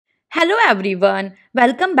Hello everyone,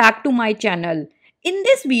 welcome back to my channel. In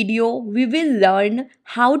this video, we will learn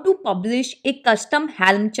how to publish a custom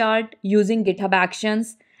Helm chart using GitHub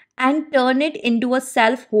Actions and turn it into a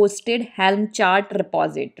self-hosted Helm chart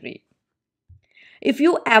repository. If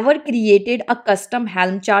you ever created a custom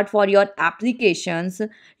Helm chart for your applications,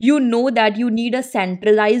 you know that you need a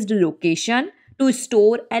centralized location to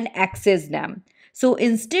store and access them. So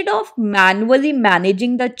instead of manually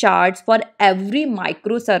managing the charts for every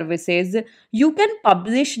microservices, you can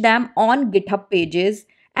publish them on GitHub pages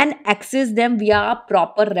and access them via a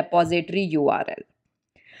proper repository URL.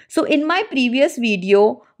 So in my previous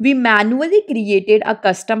video, we manually created a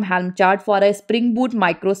custom Helm chart for a Spring Boot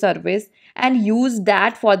microservice and used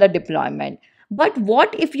that for the deployment. But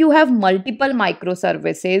what if you have multiple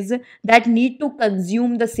microservices that need to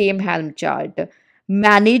consume the same Helm chart?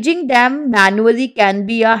 Managing them manually can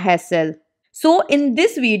be a hassle. So in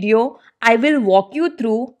this video, I will walk you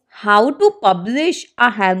through how to publish a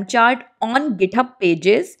Helm chart on GitHub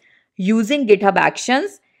pages using GitHub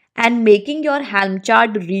Actions and making your Helm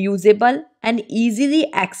chart reusable and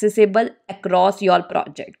easily accessible across your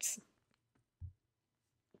projects.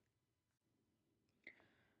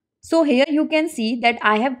 So here you can see that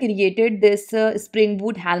I have created this Spring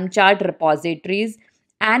Boot Helm chart repositories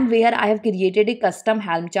and where I have created a custom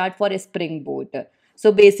Helm chart for Spring Boot.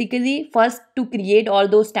 So basically, first to create all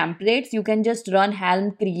those templates, you can just run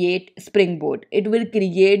Helm create Spring Boot. It will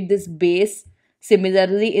create this base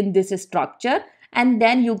similarly in this structure, and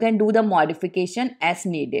then you can do the modification as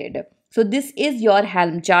needed. So this is your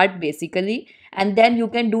Helm chart basically, and then you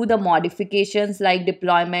can do the modifications like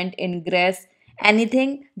deployment, ingress,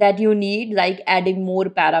 anything that you need, like adding more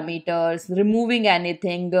parameters, removing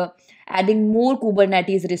anything, adding more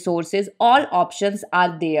Kubernetes resources. All options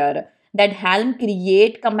are there. That Helm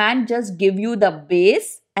create command just give you the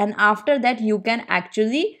base, and after that you can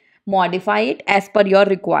actually modify it as per your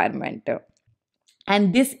requirement.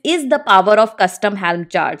 And this is the power of custom Helm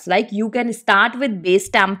charts. Like, you can start with base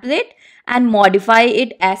template and modify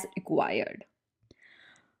it as required.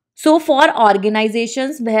 So for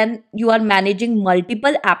organizations, when you are managing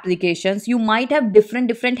multiple applications, you might have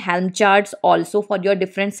different Helm charts also for your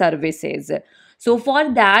different services. So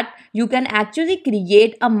for that, you can actually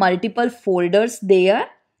create a multiple folders there,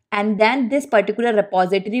 and then this particular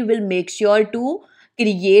repository will make sure to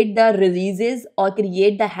create the releases or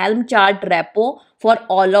create the Helm chart repo for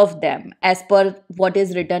all of them as per what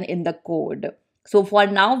is written in the code. So for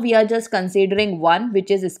now, we are just considering one,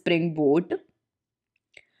 which is Spring Boot.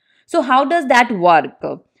 So how does that work?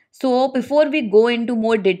 So before we go into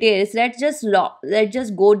more details, let's just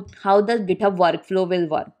go how the GitHub workflow will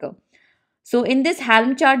work. So in this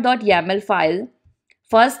helmchart.yaml file,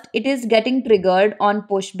 first it is getting triggered on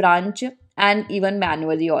push branch and even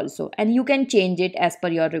manually also, and you can change it as per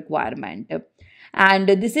your requirement. And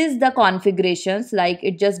this is the configurations, like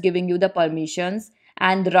it just giving you the permissions,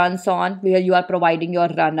 and runs on where you are providing your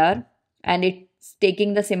runner, and it's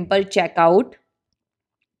taking the simple checkout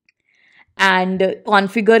and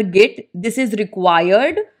configure git. This is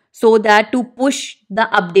required so that to push the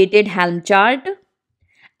updated Helm chart,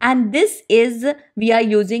 and this is we are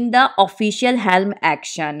using the official Helm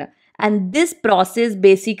action, and this process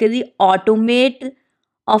basically automate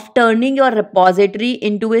of turning your repository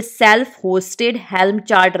into a self-hosted Helm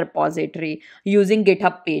chart repository using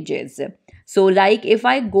GitHub pages. So like if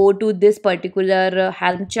I go to this particular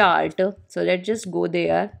Helm chart, so let's just go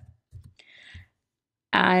there,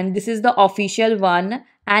 and this is the official one,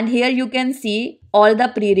 and here you can see all the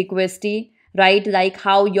prerequisites, right? Like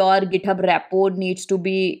how your GitHub repo needs to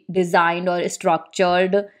be designed or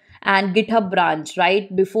structured, and GitHub branch,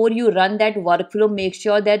 right? Before you run that workflow, make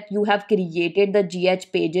sure that you have created the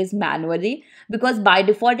GH pages manually, because by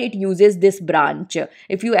default it uses this branch.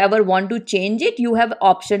 If you ever want to change it, you have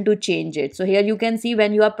option to change it. So here you can see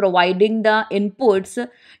when you are providing the inputs,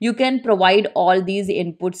 you can provide all these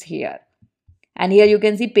inputs here. And here you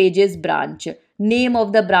can see pages branch, name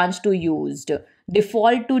of the branch to used,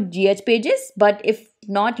 default to GH pages, but if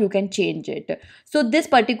not, you can change it. So this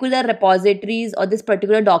particular repositories or this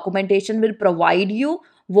particular documentation will provide you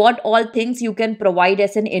what all things you can provide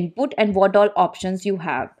as an input and what all options you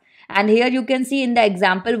have. And here you can see in the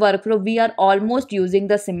example workflow, we are almost using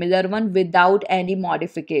the similar one without any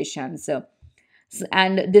modifications.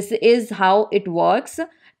 And this is how it works.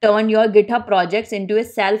 Turn your GitHub projects into a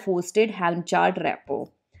self-hosted Helm chart repo.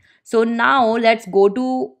 So now let's go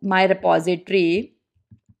to my repository.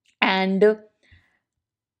 And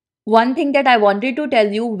one thing that I wanted to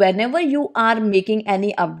tell you, whenever you are making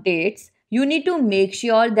any updates, you need to make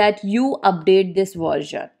sure that you update this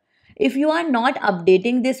version. If you are not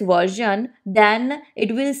updating this version, then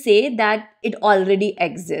it will say that it already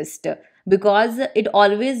exists, because it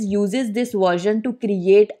always uses this version to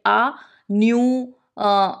create a new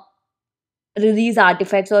release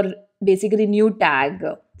artifacts, or basically new tag.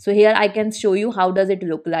 So here I can show you how does it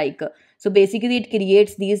look like. So basically it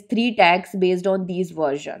creates these three tags based on these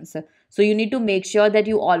versions. So you need to make sure that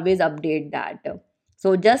you always update that.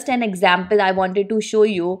 So just an example I wanted to show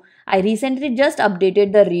you. I recently just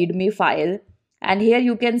updated the readme file, and here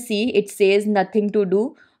you can see it says nothing to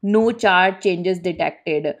do, no chart changes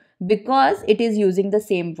detected, because it is using the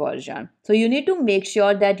same version. So you need to make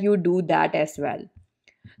sure that you do that as well.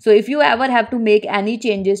 So if you ever have to make any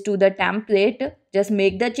changes to the template, just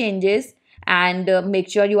make the changes, and make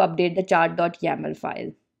sure you update the chart.yaml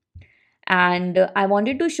file. And I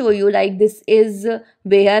wanted to show you, like, this is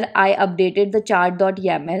where I updated the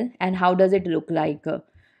chart.yaml, and how does it look like.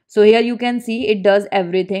 So here you can see it does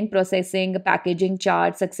everything, processing, packaging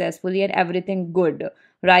chart successfully, and everything good,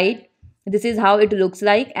 right? This is how it looks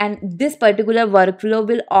like, and this particular workflow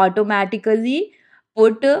will automatically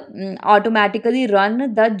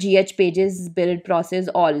run the GH pages build process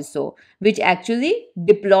also, which actually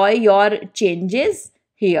deploy your changes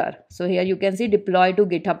here. So here you can see deploy to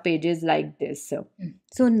GitHub pages like this.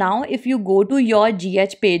 So now if you go to your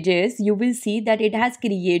GH pages, you will see that it has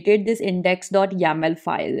created this index.yaml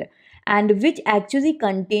file, and which actually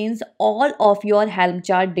contains all of your Helm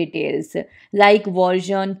chart details, like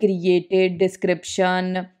version, created,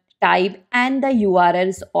 description, type, and the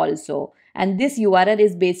URLs also. And this URL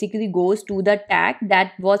is basically goes to the tag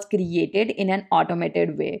that was created in an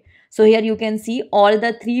automated way. So here you can see all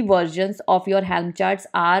the three versions of your Helm charts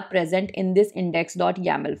are present in this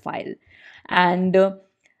index.yaml file. And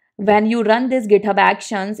when you run this GitHub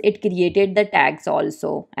Actions, it created the tags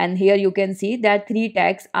also. And here you can see that three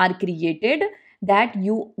tags are created that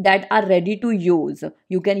are ready to use.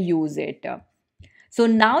 You can use it. So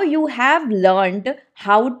now you have learned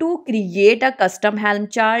how to create a custom Helm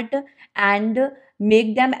chart and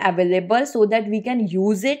make them available so that we can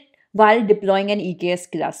use it while deploying an EKS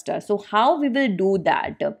cluster. So how we will do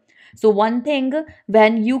that? So one thing,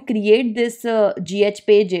 when you create this GH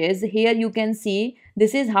pages, here you can see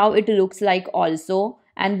this is how it looks like also,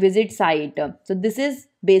 and visit site. So this is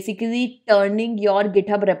basically turning your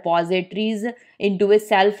GitHub repositories into a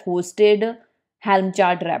self-hosted Helm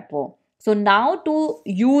chart repo. So now to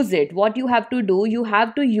use it, what you have to do, you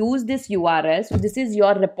have to use this URL. So this is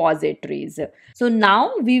your repositories. So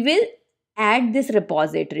now we will add this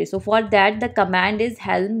repository. So for that, the command is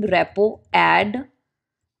helm repo add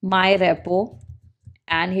my repo,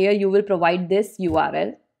 and here you will provide this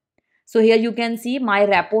URL. So here you can see my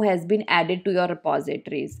repo has been added to your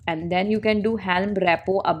repositories, and then you can do helm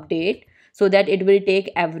repo update so that it will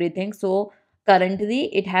take everything. So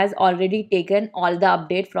currently it has already taken all the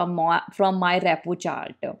update from my repo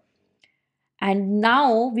chart. And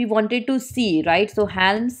now we wanted to see, right? So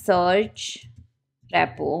helm search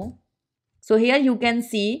repo. So here you can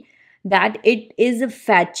see that it is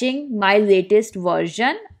fetching my latest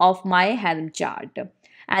version of my Helm chart.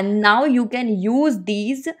 And now you can use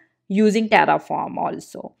these using Terraform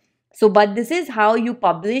also. So, but this is how you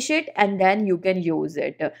publish it, and then you can use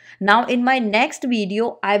it. Now in my next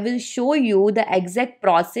video, I will show you the exact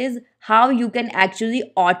process, how you can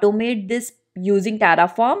actually automate this using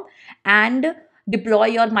Terraform and deploy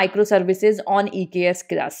your microservices on EKS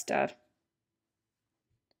cluster.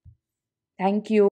 Thank you.